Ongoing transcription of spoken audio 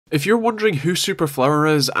If you're wondering who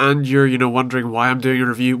Superflower is and you're, wondering why I'm doing a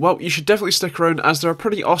review, well, you should definitely stick around as they're a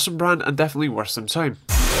pretty awesome brand and definitely worth some time.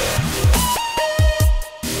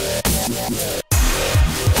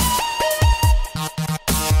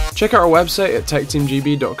 Check out our website at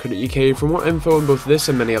TechteamGB.co.uk for more info on both this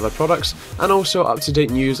and many other products, and also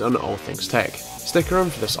up-to-date news on all things tech. Stick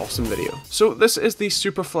around for this awesome video. So this is the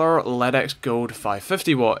Superflower Leadex Gold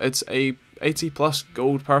 550W. It's a 80 plus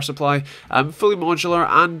gold power supply, fully modular,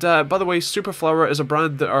 and by the way, Superflower is a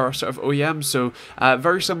brand that are sort of OEMs, so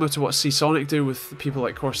very similar to what Seasonic do with people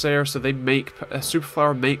like Corsair. So they make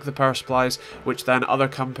Superflower make the power supplies, which then other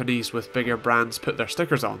companies with bigger brands put their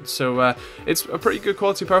stickers on. So it's a pretty good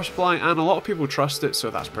quality power supply, and a lot of people trust it, so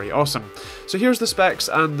that's pretty awesome. So here's the specs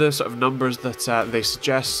and the sort of numbers that they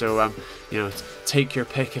suggest. So take your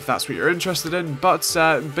pick if that's what you're interested in, but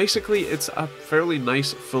basically it's a fairly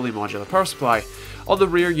nice fully modular power supply. On the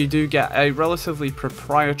rear you do get a relatively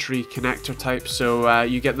proprietary connector type, so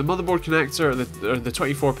you get the motherboard connector, or the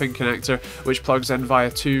 24-pin connector, which plugs in via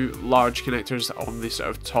two large connectors on the sort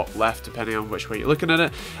of top left, depending on which way you're looking at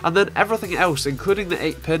it, and then everything else, including the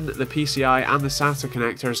 8-pin, the PCI and the SATA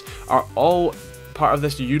connectors, are all part of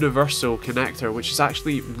this universal connector, which is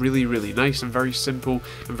actually really nice and very simple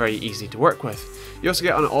and very easy to work with. You also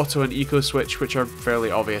get an auto and eco switch, which are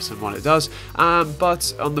fairly obvious in what it does,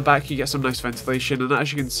 but on the back you get some nice ventilation, and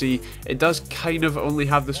as you can see, it does kind of only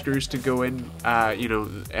have the screws to go in,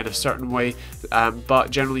 in a certain way,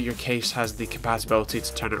 but generally your case has the compatibility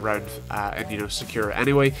to turn it around and secure it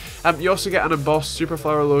anyway. You also get an embossed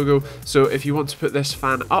Superflower logo, so if you want to put this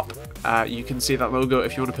fan up, you can see that logo.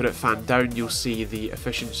 If you want to put it fan down, you'll see the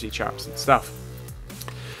efficiency charts and stuff.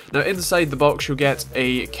 Now inside the box you'll get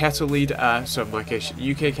a kettle lead, so in my case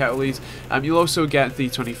UK kettle lead. You'll also get the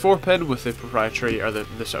 24-pin with the proprietary, or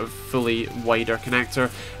the sort of fully wider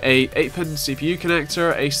connector, a 8-pin CPU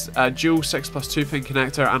connector, a dual 6+2-pin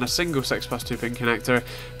connector and a single 6+2-pin connector,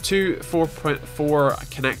 two 4.4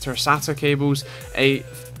 connector SATA cables, a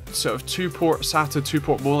sort of 2-port SATA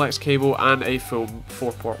 2-port Molex cable, and a full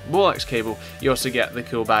 4-port Molex cable. You also get the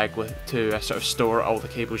cool bag to sort of store all the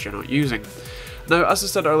cables you're not using. Now, as I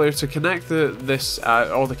said earlier, to connect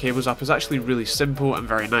all the cables up is actually really simple and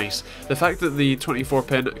very nice. The fact that the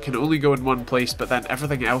 24-pin can only go in one place, but then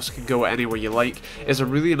everything else can go anywhere you like, is a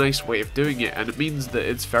really nice way of doing it, and it means that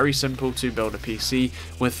it's very simple to build a PC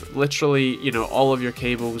with literally, all of your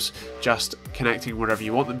cables just connecting wherever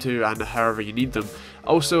you want them to and however you need them.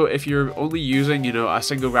 Also, if you're only using, a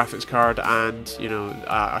single graphics card and,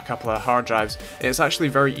 a couple of hard drives, it's actually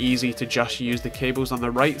very easy to just use the cables on the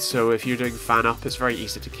right, so if you're doing fan up, it's very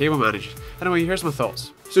easy to cable manage. Anyway, here's my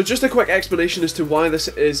thoughts. So just a quick explanation as to why this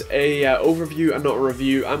is a overview and not a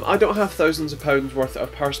review. I don't have thousands of pounds worth of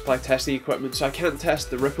power supply testing equipment, so I can't test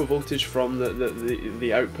the ripple voltage from the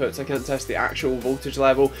outputs, I can't test the actual voltage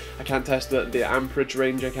level, I can't test the amperage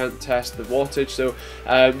range, I can't test the wattage, so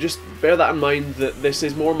just bear that in mind, that this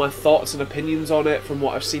is more my thoughts and opinions on it from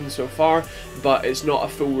what I've seen so far, but it's not a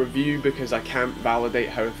full review because I can't validate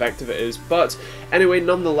how effective it is. But anyway,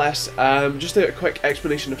 nonetheless, just a quick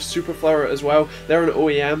explanation of Superflower as well. They're an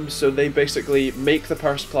OEM, so they basically make the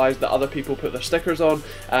power supplies that other people put their stickers on,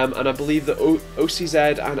 and I believe that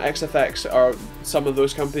OCZ and XFX are some of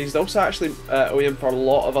those companies. They're also actually OEM for a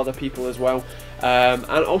lot of other people as well. And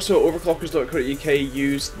also overclockers.co.uk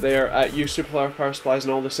use Superflower power supplies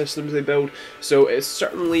in all the systems they build, so it's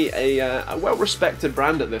certainly a well-respected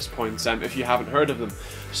brand at this point, if you haven't heard of them.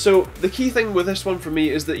 So the key thing with this one for me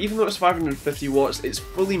is that even though it's 550 watts, it's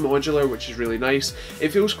fully modular, which is really nice. It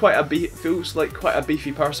feels like quite a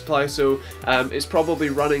beefy power supply, so it's probably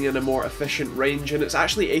running in a more efficient range, and it's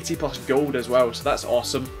actually 80 plus gold as well, so that's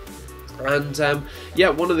awesome. And yeah,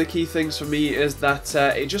 one of the key things for me is that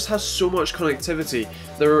it just has so much connectivity.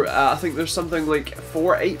 I think there's something like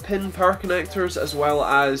 4 8-pin power connectors, as well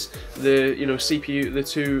as the CPU, the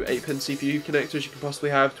 2 8-pin CPU connectors you can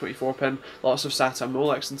possibly have, 24-pin, lots of SATA and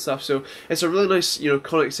Molex and stuff. So it's a really nice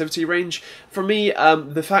connectivity range. For me,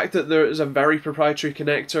 the fact that there is a very proprietary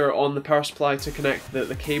connector on the power supply to connect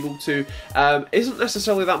the cable to isn't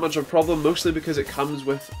necessarily that much of a problem, mostly because it comes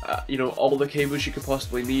with all the cables you could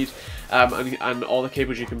possibly need, and all the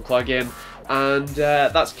cables you can plug in, and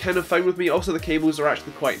that's kind of fine with me. Also, the cables are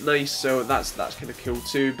actually quite nice, so that's kind of cool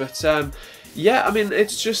too. But yeah, I mean,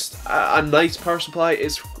 it's just a nice power supply.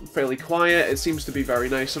 It's fairly quiet, it seems to be very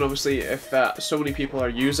nice, and obviously if so many people are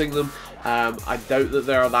using them, I doubt that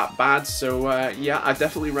they're that bad. So yeah, I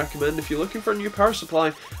definitely recommend, if you're looking for a new power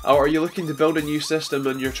supply, or you're looking to build a new system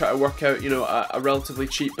and you're trying to work out a relatively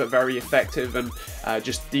cheap but very effective and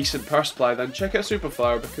just decent power supply, then check out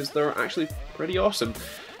Superflower, because they're actually pretty awesome.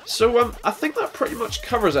 So I think that pretty much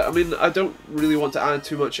covers it. I mean, I don't really want to add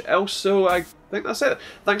too much else, so I think that's it.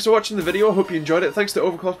 Thanks for watching the video. I hope you enjoyed it. Thanks to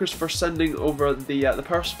Overclockers for sending over the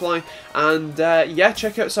power supply. And yeah,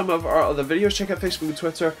 check out some of our other videos. Check out Facebook and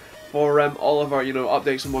Twitter for all of our, you know,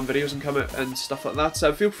 updates and videos and come out and stuff like that.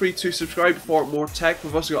 So feel free to subscribe for more tech.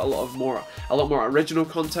 We've also got a lot more original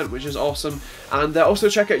content, which is awesome. And also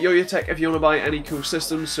check out Yo-Yo Tech if you want to buy any cool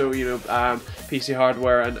systems. So, you know, PC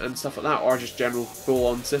hardware and stuff like that, or just general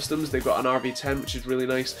full-on systems. They've got an RV10, which is really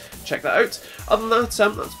nice. Check that out. Other than that,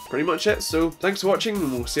 that's pretty much it. So thanks for watching,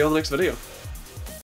 and we'll see you on the next video.